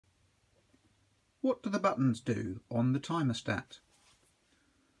What do the buttons do on the thermostat?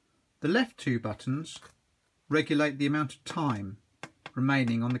 The left two buttons regulate the amount of time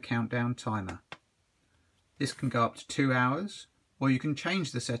remaining on the countdown timer. This can go up to 2 hours, or you can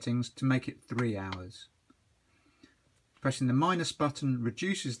change the settings to make it 3 hours. Pressing the minus button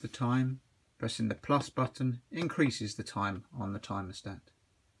reduces the time, pressing the plus button increases the time on the thermostat.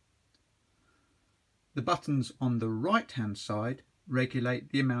 The buttons on the right hand side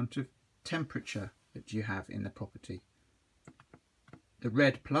regulate the amount of temperature that you have in the property. The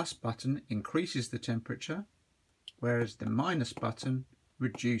red plus button increases the temperature, whereas the minus button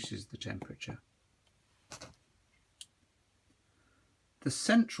reduces the temperature. The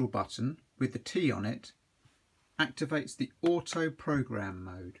central button with the T on it activates the auto program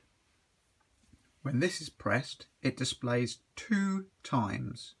mode. When this is pressed, it displays 2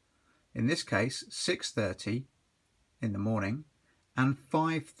 times, in this case 6:30 in the morning and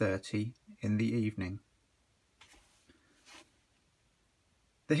 5:30 in the evening.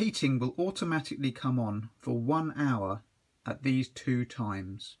 The heating will automatically come on for 1 hour at these 2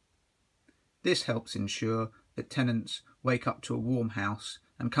 times. This helps ensure that tenants wake up to a warm house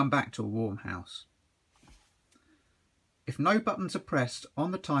and come back to a warm house. If no buttons are pressed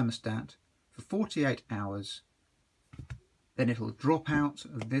on the thermostat for 48 hours, then it'll drop out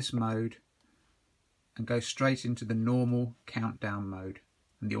of this mode and go straight into the normal countdown mode,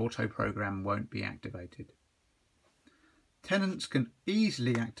 and the auto program won't be activated. Tenants can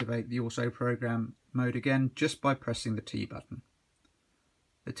easily activate the auto program mode again just by pressing the T button.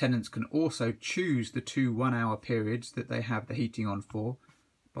 The tenants can also choose the 2 1-hour periods that they have the heating on for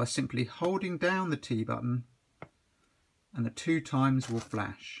by simply holding down the T button, and the 2 times will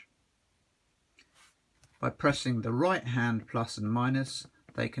flash. By pressing the right hand plus and minus,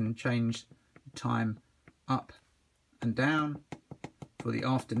 they can change the time up and down for the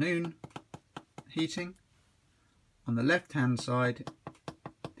afternoon heating. On the left hand side,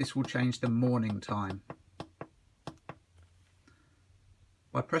 this will change the morning time.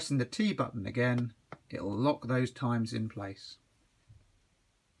 By pressing the T button again, it will lock those times in place.